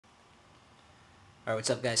Alright,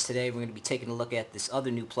 what's up guys? Today we're going to be taking a look at this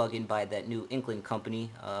other new plugin by that new Inklen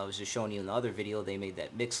company. I was just showing you in the other video they made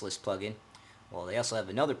that MixList plugin. Well, they also have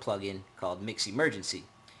another plugin called Mix Emergency.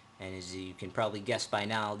 And as you can probably guess by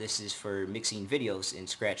now, this is for mixing videos in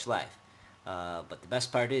ScratchLIVE. But the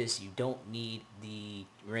best part is you don't need the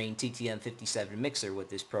Rain TTM57 mixer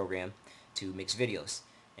with this program to mix videos.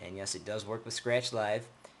 And yes, it does work with ScratchLIVE,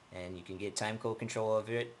 and you can get timecode control of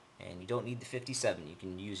it, and you don't need the 57. You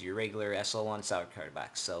can use your regular SL1 sound card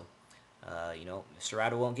box. So, if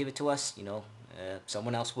Serato won't give it to us,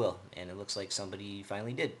 someone else will, and it looks like somebody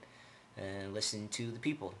finally did, and listen to the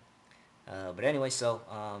people. But anyway,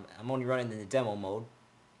 I'm only running in the demo mode.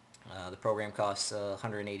 The program costs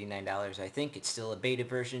 $189. I think it's still a beta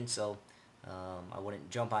version, so I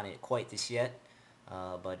wouldn't jump on it quite this yet.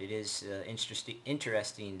 But it is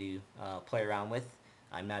interesting to play around with.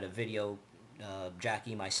 I'm not a video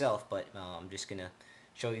jockey myself, but I'm just going to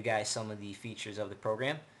show you guys some of the features of the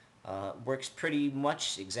program. Works pretty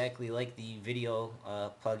much exactly like the video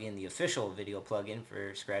plugin, the official video plugin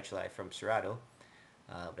for ScratchLIVE from Serato.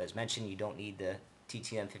 But as mentioned, you don't need the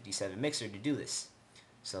TTM57 mixer to do this.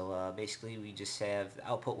 So basically we just have the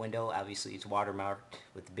output window. Obviously it's watermarked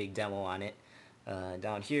with the big demo on it.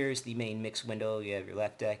 Down here is the main mix window. You have your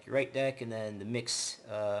left deck, your right deck, and then the mix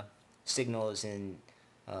signal is in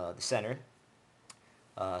the center.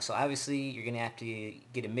 So obviously you're going to have to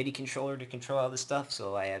get a MIDI controller to control all this stuff.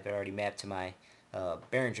 So I have it already mapped to my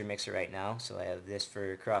Behringer mixer right now. So I have this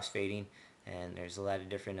for crossfading, and there's a lot of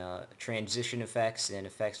different transition effects and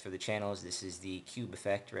effects for the channels. This is the cube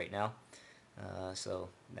effect right now. So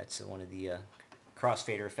that's one of the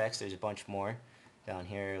crossfader effects. There's a bunch more down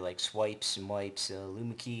here, like swipes and wipes,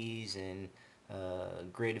 luma keys, and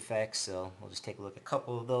grid effects. So we'll just take a look at a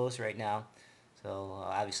couple of those right now. So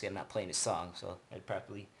obviously I'm not playing a song, so it'd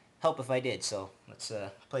probably help if I did. So let's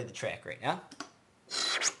play the track right now.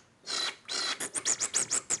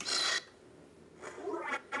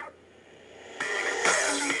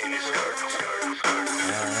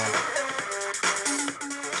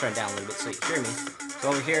 Turn down a little bit so you can hear me. So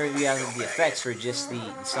over here we have the effects for just the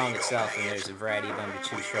song itself, and there's a variety of them to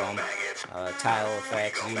choose from. Tile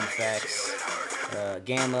effects, zoom effects,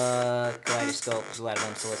 gamma, kaleidoscope, there's a lot of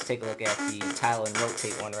them. So let's take a look at the tile and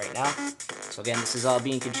rotate one right now. So again, this is all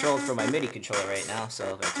being controlled from my MIDI controller right now.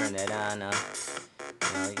 So if I turn that on,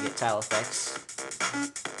 you get tile effects,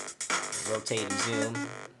 rotate and zoom.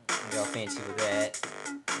 You're all fancy with that.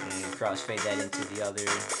 And crossfade that into the other.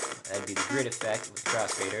 That'd be the grid effect with the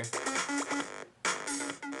crossfader.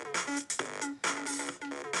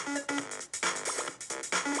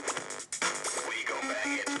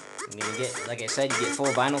 I'm gonna get, like I said, you get full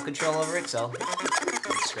vinyl control over it, so you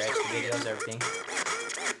can scratch the videos, everything.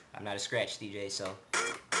 I'm not a scratch DJ, so.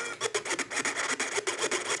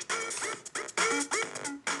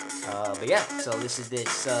 But yeah, so this is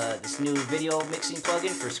this new video mixing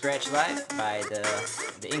plugin for ScratchLIVE by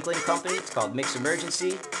the Inklen company. It's called Mix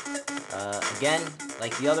Emergency. Again,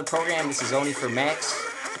 like the other program, this is only for Macs.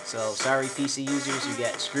 So sorry PC users, you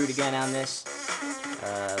get screwed again on this.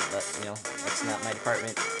 But that's not my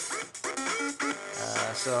department.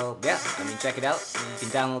 So yeah, I mean, check it out. You can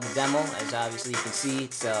download the demo. As obviously you can see,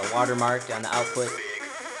 it's watermarked on the output.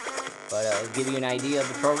 But it'll give you an idea of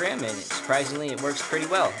the program, and surprisingly it works pretty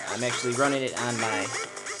well. I'm actually running it on my,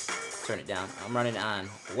 turn it down, I'm running it on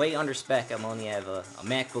way under spec. I only have a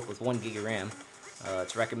MacBook with 1 gig of RAM.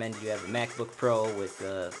 It's recommended you have a MacBook Pro with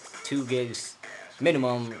 2 gigs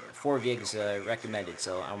minimum, 4 gigs recommended.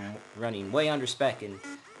 So I'm running way under spec, and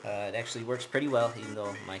it actually works pretty well, even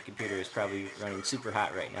though my computer is probably running super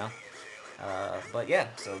hot right now. But yeah,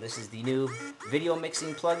 so this is the new video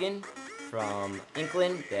mixing plugin from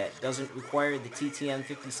Inklen that doesn't require the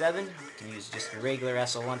TTM57. You can use just a regular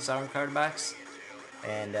SL1 sound card box.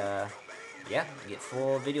 And yeah, you get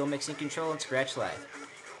full video mixing control in ScratchLIVE.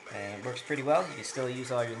 And it works pretty well. You can still use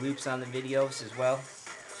all your loops on the videos as well.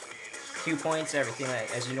 Cue points, everything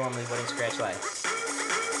as you normally would in ScratchLIVE.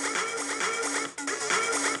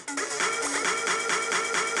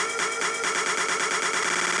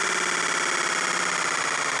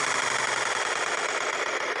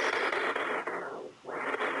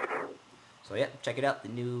 So yeah, check it out, the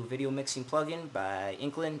new video mixing plugin by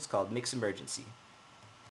Inklen. It's called Mix Emergency.